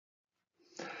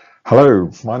Hello,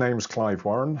 my name's Clive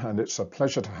and it's a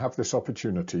pleasure to have this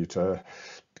opportunity to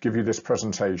give you this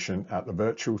presentation at the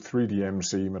virtual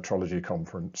 3DMC Metrology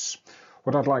Conference.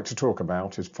 What I'd like to talk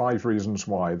about is 5 reasons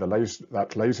why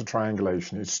laser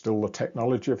triangulation is still the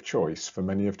technology of choice for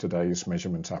many of today's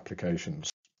measurement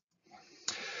applications.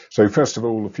 So first of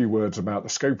all, a few words about the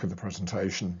scope of the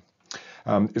presentation.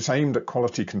 It's aimed at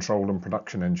quality control and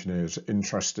production engineers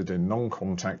interested in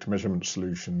non-contact measurement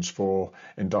solutions for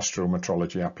industrial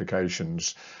metrology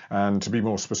applications. And to be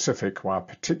more specific, why a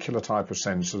particular type of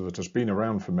sensor that has been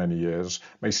around for many years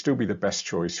may still be the best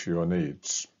choice for your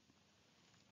needs.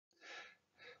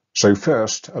 So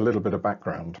first, a little bit of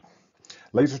background.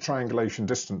 Laser triangulation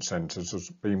distance sensors has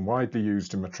been widely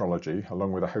used in metrology,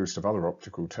 along with a host of other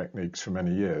optical techniques for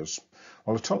many years.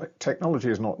 While the technology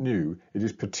is not new, it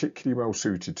is particularly well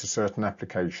suited to certain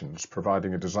applications,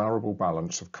 providing a desirable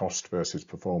balance of cost versus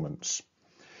performance.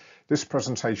 This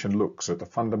presentation looks at the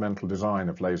fundamental design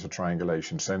of laser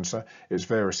triangulation sensor, its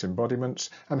various embodiments,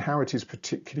 and how it is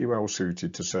particularly well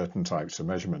suited to certain types of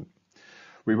measurement.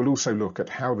 We will also look at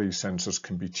how these sensors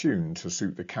can be tuned to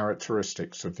suit the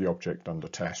characteristics of the object under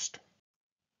test.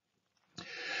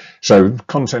 So,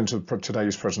 content of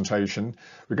today's presentation,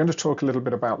 we're going to talk a little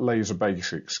bit about laser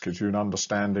basics, gives you an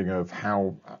understanding of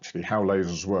how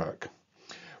lasers work.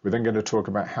 We're then going to talk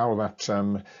about how that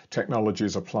technology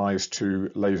applies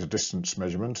to laser distance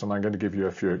measurement, and I'm going to give you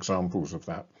a few examples of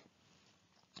that.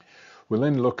 We'll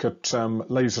then look at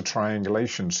laser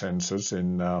triangulation sensors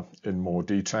in more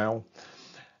detail,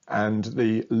 and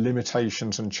the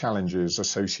limitations and challenges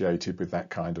associated with that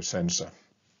kind of sensor.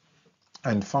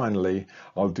 And finally,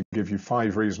 I'll give you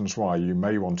 5 reasons why you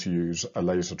may want to use a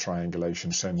laser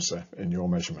triangulation sensor in your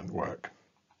measurement work.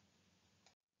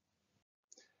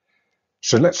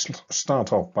 So let's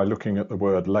start off by looking at the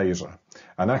word laser,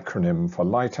 an acronym for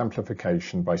light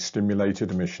amplification by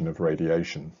stimulated emission of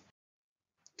radiation.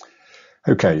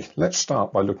 Okay, let's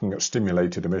start by looking at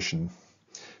stimulated emission.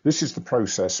 This is the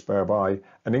process whereby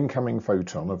an incoming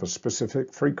photon of a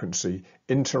specific frequency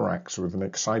interacts with an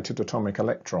excited atomic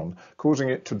electron, causing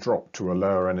it to drop to a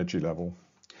lower energy level.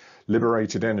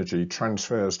 Liberated energy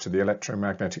transfers to the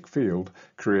electromagnetic field,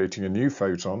 creating a new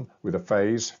photon with a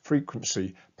phase,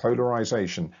 frequency,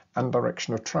 polarization, and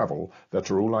direction of travel that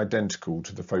are all identical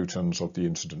to the photons of the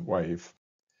incident wave.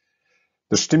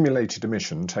 The stimulated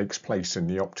emission takes place in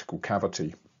the optical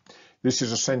cavity. This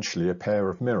is essentially a pair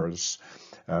of mirrors.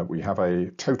 We have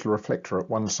a total reflector at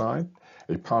one side,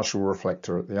 a partial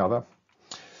reflector at the other.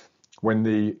 When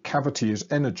the cavity is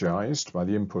energized by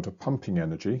the input of pumping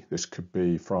energy, this could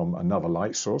be from another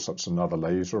light source, that's another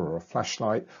laser or a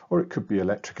flashlight, or it could be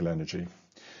electrical energy.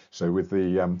 So with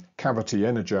the cavity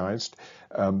energized,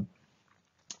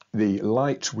 the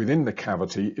light within the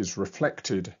cavity is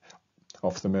reflected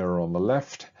off the mirror on the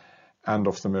left and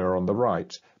off the mirror on the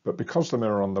right. But because the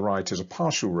mirror on the right is a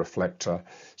partial reflector,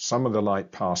 some of the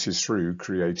light passes through,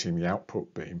 creating the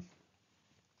output beam.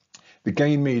 The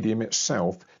gain medium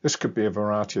itself, this could be a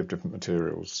variety of different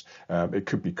materials. It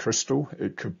could be crystal,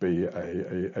 it could be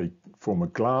a form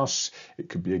of glass, it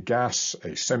could be a gas, a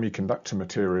semiconductor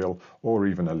material, or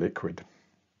even a liquid.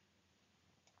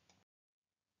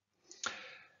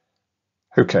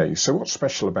 Okay, so what's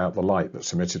special about the light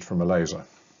that's emitted from a laser?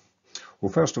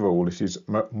 Well, first of all, it is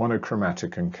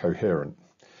monochromatic and coherent.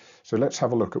 So let's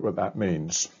have a look at what that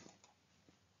means.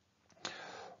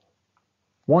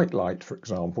 White light, for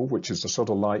example, which is the sort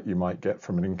of light you might get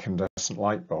from an incandescent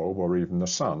light bulb or even the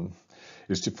sun,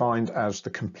 is defined as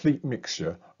the complete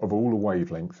mixture of all the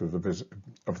wavelength of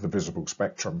the visible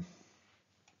spectrum.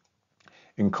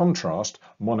 In contrast,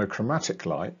 monochromatic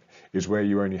light is where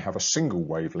you only have a single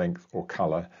wavelength or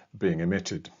colour being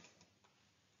emitted.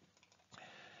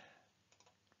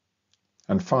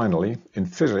 And finally, in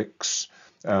physics,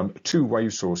 2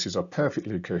 wave sources are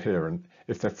perfectly coherent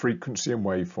if their frequency and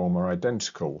waveform are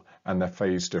identical and their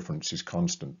phase difference is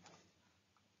constant.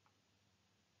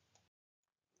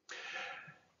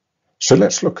 So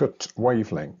let's look at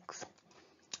wavelength.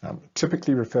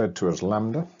 Typically referred to as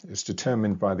lambda, is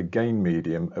determined by the gain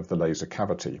medium of the laser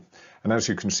cavity. And as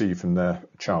you can see from the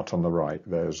chart on the right,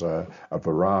 there's a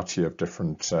variety of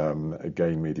different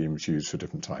gain mediums used for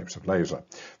different types of laser.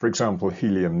 For example,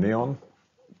 helium-neon.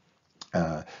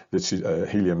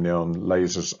 Helium-neon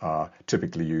lasers are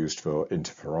typically used for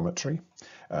interferometry.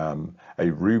 A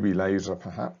ruby laser,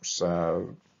 perhaps,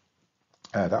 that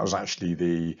was actually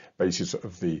the basis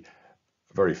of the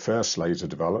very first laser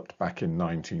developed back in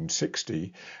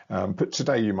 1960, but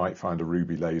today you might find a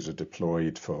ruby laser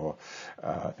deployed for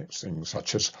things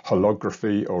such as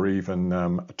holography or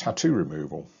even tattoo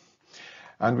removal.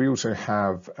 And we also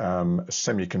have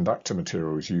semiconductor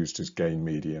materials used as gain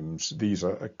mediums. These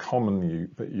are commonly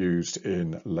used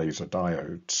in laser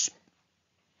diodes.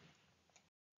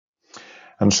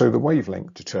 And so the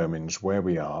wavelength determines where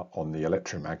we are on the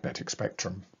electromagnetic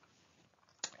spectrum.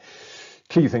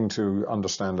 Key thing to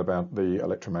understand about the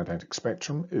electromagnetic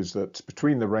spectrum is that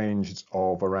between the ranges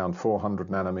of around 400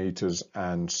 nanometers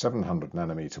and 700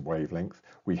 nanometer wavelength,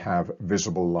 we have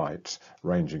visible light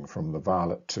ranging from the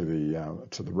violet to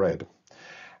the red.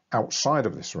 Outside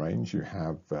of this range, you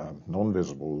have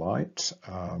non-visible light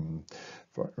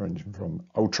ranging from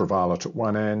ultraviolet at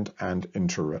one end and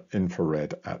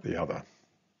infrared at the other.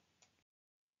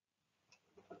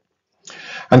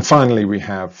 And finally, we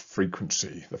have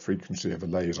frequency, the frequency of a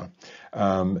laser.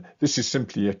 This is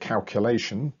simply a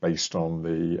calculation based on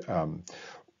the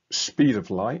speed of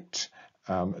light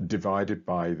divided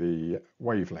by the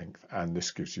wavelength, and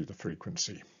this gives you the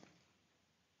frequency.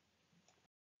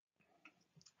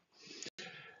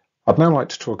 I'd now like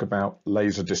to talk about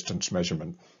laser distance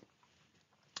measurement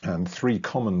and three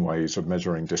common ways of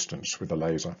measuring distance with a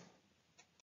laser.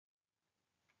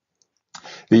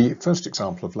 The first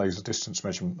example of laser distance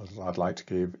measurement that I'd like to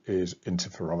give is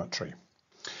interferometry.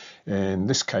 In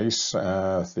this case,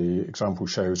 the example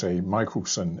shows a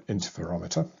Michelson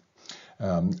interferometer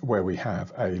where we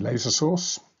have a laser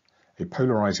source, a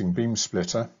polarizing beam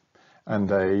splitter, and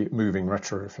a moving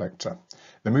retroreflector.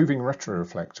 The moving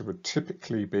retroreflector would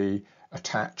typically be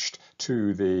attached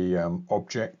to the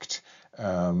object,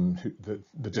 the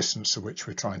distance to which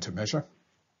we're trying to measure.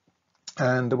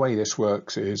 And the way this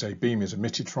works is a beam is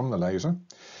emitted from the laser,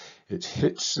 it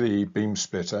hits the beam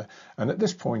splitter, and at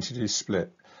this point it is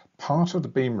split. Part of the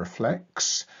beam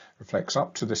reflects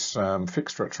up to this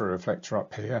fixed retroreflector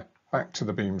up here, back to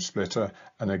the beam splitter,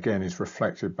 and again is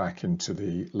reflected back into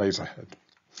the laser head.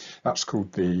 That's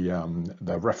called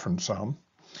the reference arm.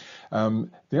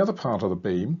 The other part of the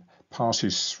beam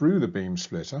passes through the beam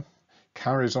splitter,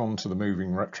 carries on to the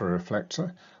moving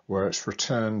retroreflector, where it's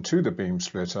returned to the beam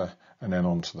splitter and then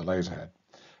onto the laser head.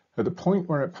 At the point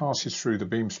where it passes through the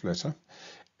beam splitter,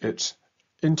 it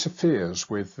interferes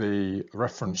with the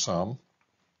reference arm,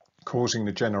 causing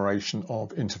the generation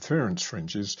of interference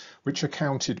fringes, which are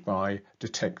counted by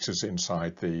detectors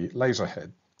inside the laser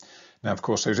head. Now, of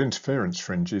course, those interference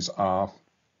fringes are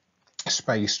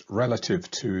spaced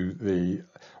relative to the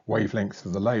wavelength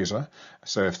of the laser.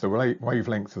 So if the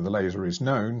wavelength of the laser is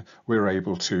known, we're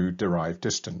able to derive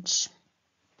distance.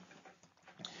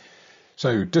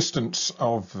 So distance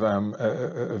of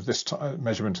this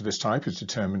measurement of this type is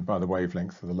determined by the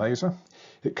wavelength of the laser.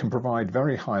 It can provide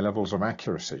very high levels of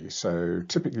accuracy, so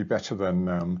typically better than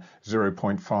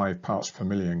 0.5 parts per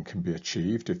million can be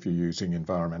achieved if you're using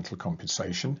environmental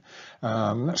compensation.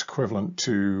 That's equivalent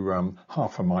to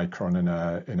half a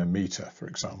micron in a meter, for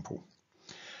example.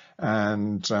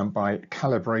 And by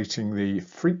calibrating the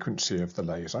frequency of the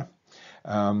laser,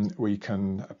 we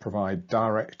can provide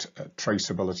direct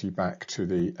traceability back to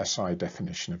the SI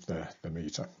definition of the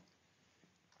meter.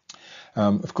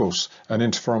 Of course, an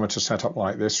interferometer setup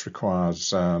like this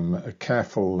requires a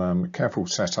careful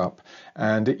setup,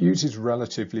 and it uses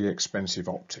relatively expensive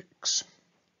optics.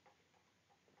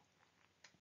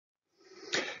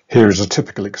 Here is a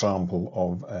typical example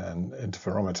of an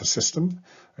interferometer system.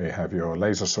 You have your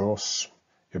laser source,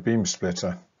 your beam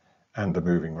splitter, and the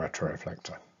moving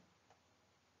retroreflector.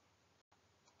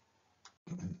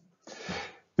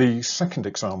 The second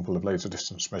example of laser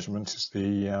distance measurement is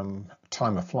the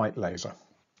time of flight laser.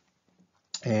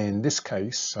 In this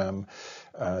case,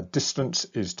 distance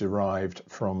is derived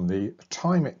from the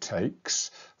time it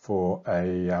takes for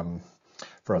a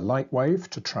light wave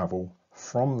to travel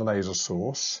from the laser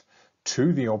source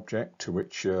to the object to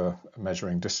which you're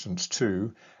measuring distance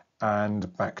to,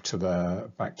 and back to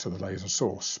the laser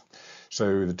source.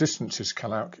 So the distance is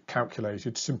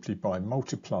calculated simply by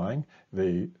multiplying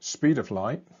the speed of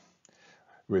light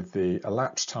with the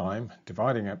elapsed time,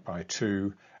 dividing it by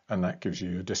 2, and that gives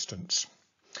you your distance.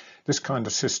 This kind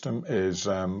of system is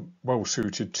well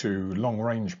suited to long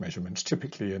range measurements,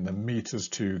 typically in the meters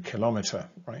to kilometer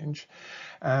range,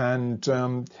 and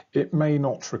it may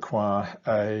not require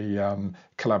a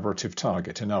collaborative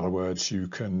target. In other words, you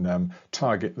can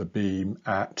target the beam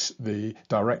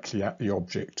directly at the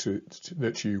object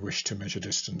that you wish to measure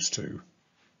distance to.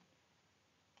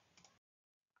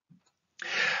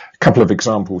 Couple of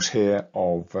examples here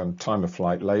of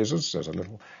time-of-flight lasers. There's a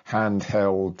little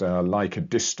handheld Leica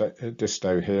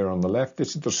disto here on the left.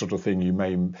 This is the sort of thing you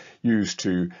may use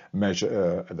to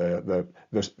measure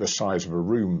the size of a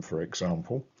room, for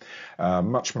example.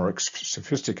 Much more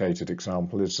sophisticated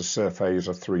example is the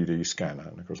Surphaser 3D scanner,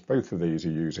 and of course both of these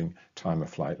are using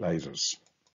time-of-flight lasers.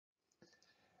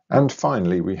 And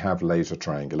finally we have laser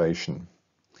triangulation.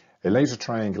 A laser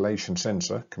triangulation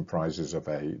sensor comprises of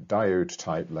a diode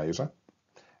type laser,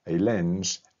 a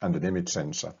lens and an image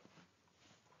sensor.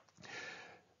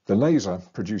 The laser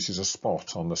produces a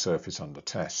spot on the surface under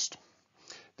test.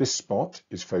 This spot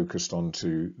is focused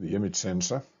onto the image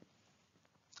sensor,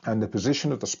 and the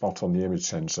position of the spot on the image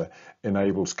sensor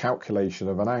enables calculation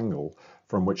of an angle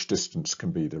from which distance can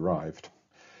be derived.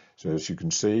 So as you can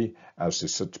see, as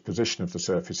the position of the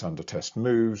surface under test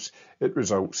moves, it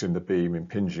results in the beam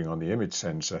impinging on the image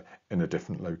sensor in a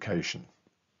different location.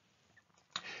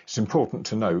 It's important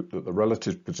to note that the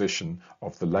relative position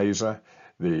of the laser,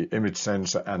 the image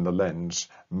sensor and the lens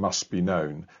must be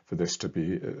known for this to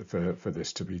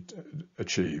be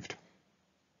achieved.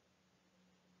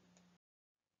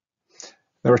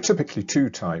 There are typically two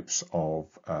types of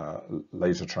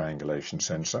laser triangulation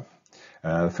sensor.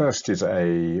 The first is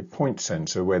a point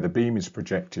sensor where the beam is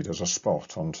projected as a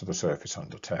spot onto the surface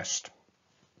under test.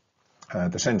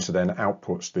 The sensor then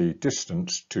outputs the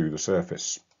distance to the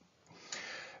surface.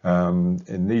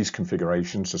 In these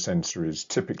configurations, the sensor is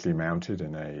typically mounted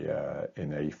in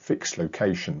a fixed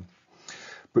location,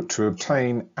 but to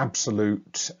obtain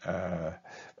absolute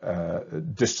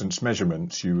distance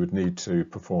measurements, you would need to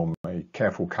perform a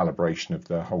careful calibration of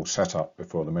the whole setup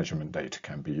before the measurement data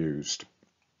can be used.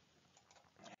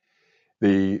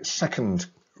 The second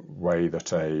way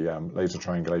that a laser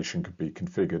triangulation could be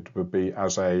configured would be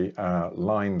as a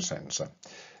line sensor.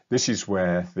 This is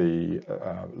where the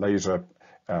laser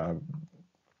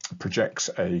projects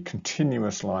a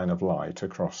continuous line of light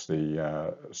across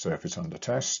the surface under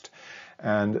test,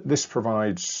 and this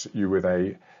provides you with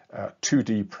a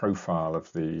 2D profile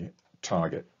of the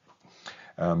target.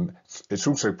 It's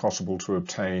also possible to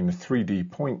obtain 3D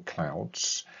point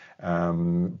clouds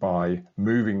by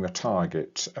moving the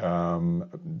target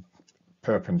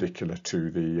perpendicular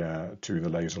to the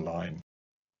laser line.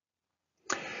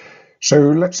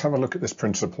 So let's have a look at this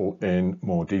principle in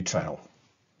more detail.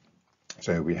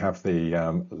 So we have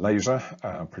the laser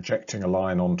projecting a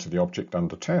line onto the object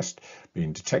under test,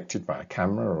 being detected by a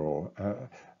camera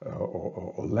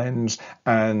or lens,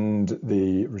 and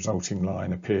the resulting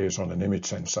line appears on an image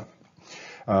sensor.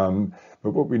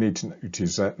 But what we need to note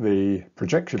is that the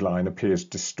projected line appears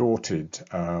distorted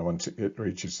once it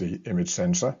reaches the image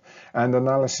sensor, and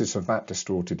analysis of that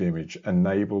distorted image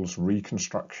enables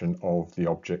reconstruction of the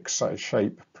object's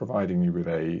shape, providing you with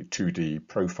a 2D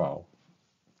profile.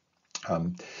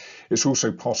 It's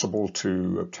also possible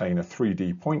to obtain a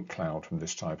 3D point cloud from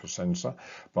this type of sensor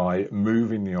by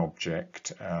moving the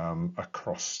object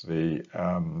across the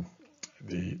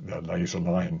laser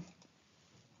line.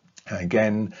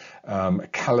 Again,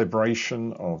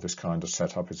 calibration of this kind of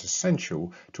setup is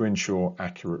essential to ensure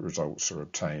accurate results are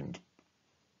obtained.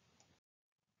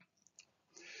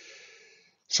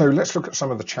 So let's look at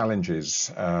some of the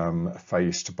challenges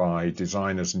faced by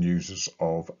designers and users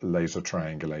of laser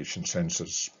triangulation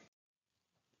sensors.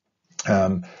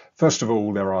 First of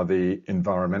all, there are the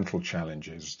environmental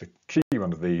challenges. The key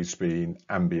one of these being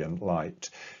ambient light.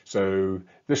 So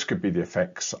this could be the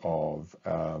effects of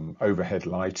overhead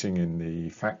lighting in the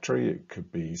factory. It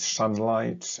could be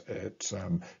sunlight. It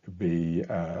could be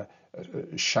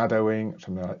shadowing,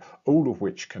 something like that, all of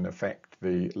which can affect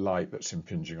the light that's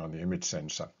impinging on the image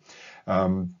sensor.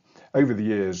 Over the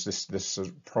years, this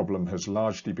problem has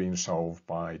largely been solved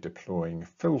by deploying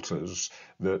filters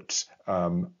that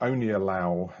only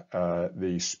allow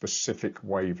the specific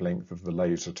wavelength of the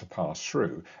laser to pass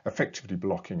through, effectively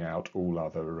blocking out all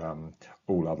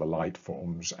other light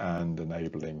forms and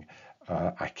enabling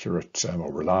accurate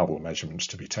or reliable measurements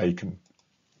to be taken.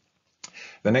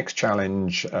 The next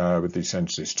challenge with these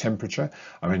sensors is temperature.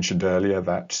 I mentioned earlier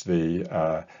that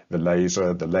the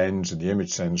laser, the lens and the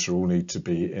image sensor all need to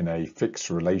be in a fixed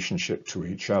relationship to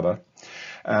each other.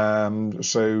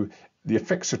 So the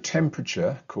effects of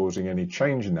temperature causing any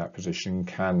change in that position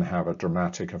can have a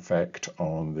dramatic effect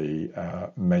on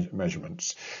the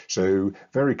measurements. So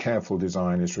very careful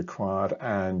design is required,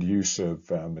 and use of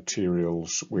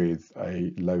materials with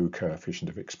a low coefficient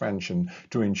of expansion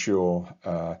to ensure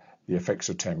the effects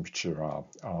of temperature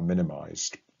are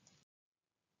minimized.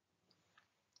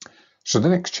 So the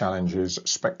next challenge is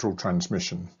spectral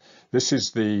transmission. This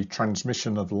is the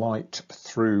transmission of light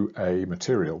through a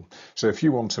material. So if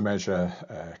you want to measure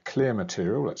a clear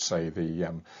material, let's say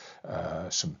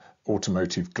some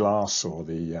automotive glass or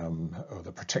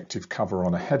the protective cover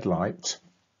on a headlight,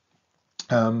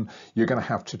 you're going to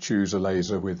have to choose a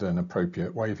laser with an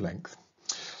appropriate wavelength.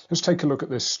 Let's take a look at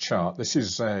this chart. This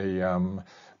is a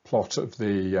plot of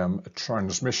the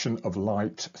transmission of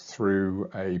light through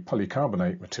a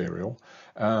polycarbonate material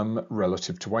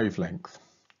relative to wavelength.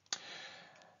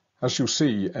 As you'll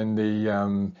see in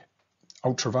the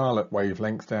ultraviolet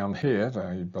wavelength down here,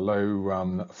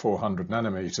 below 400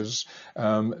 nanometers,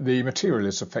 the material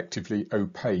is effectively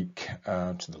opaque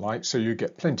to the light, so you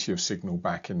get plenty of signal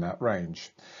back in that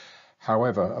range.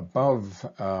 However, above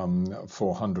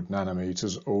 400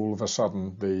 nanometers, all of a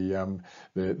sudden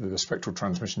the spectral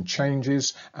transmission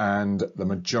changes and the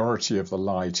majority of the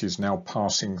light is now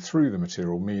passing through the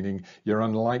material, meaning you're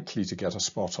unlikely to get a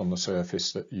spot on the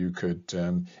surface that you could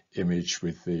image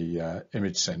with the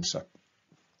image sensor.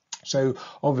 So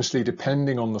obviously,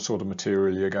 depending on the sort of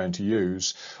material you're going to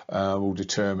use, will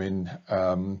determine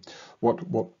what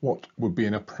would be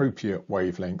an appropriate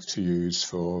wavelength to use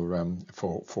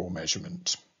for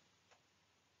measurement.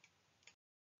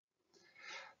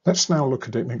 Let's now look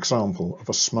at an example of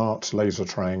a smart laser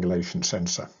triangulation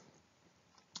sensor.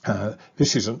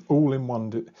 This is an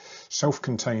all-in-one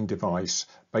self-contained device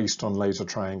based on laser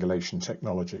triangulation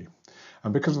technology.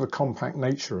 And because of the compact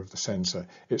nature of the sensor,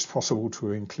 it's possible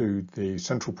to include the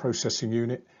central processing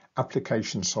unit,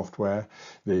 application software,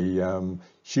 the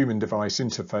human device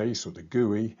interface or the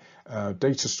GUI,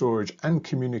 data storage and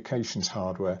communications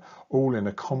hardware, all in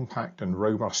a compact and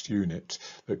robust unit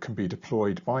that can be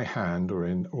deployed by hand or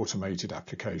in automated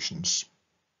applications.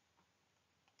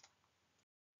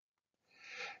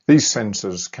 These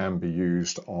sensors can be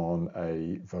used on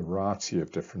a variety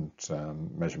of different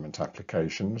measurement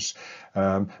applications,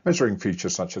 measuring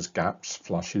features such as gaps,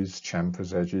 flushes,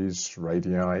 chamfers, edges,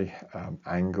 radii,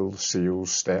 angles,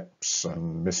 seals, steps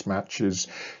and mismatches.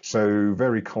 So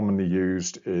very commonly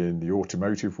used in the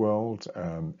automotive world,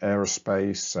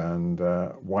 aerospace and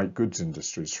white goods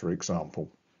industries, for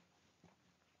example.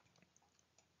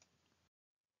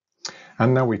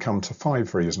 And now we come to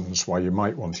 5 reasons why you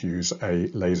might want to use a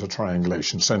laser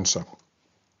triangulation sensor.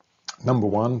 Number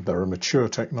 1, they're a mature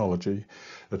technology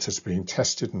that has been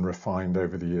tested and refined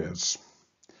over the years.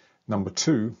 Number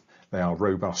 2, they are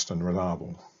robust and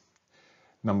reliable.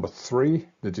 Number 3,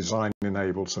 the design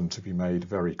enables them to be made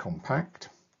very compact.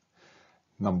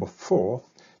 Number 4,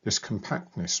 this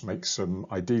compactness makes them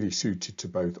ideally suited to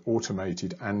both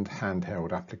automated and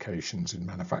handheld applications in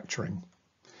manufacturing.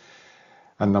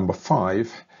 And number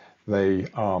 5, they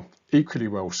are equally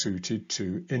well suited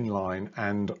to inline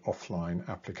and offline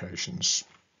applications.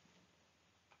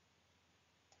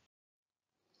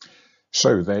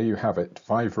 So there you have it,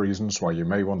 5 reasons why you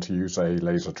may want to use a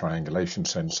laser triangulation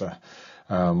sensor.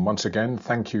 Once again,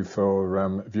 thank you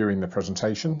for viewing the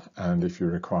presentation, and if you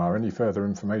require any further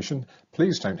information,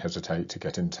 please don't hesitate to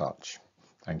get in touch.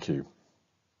 Thank you.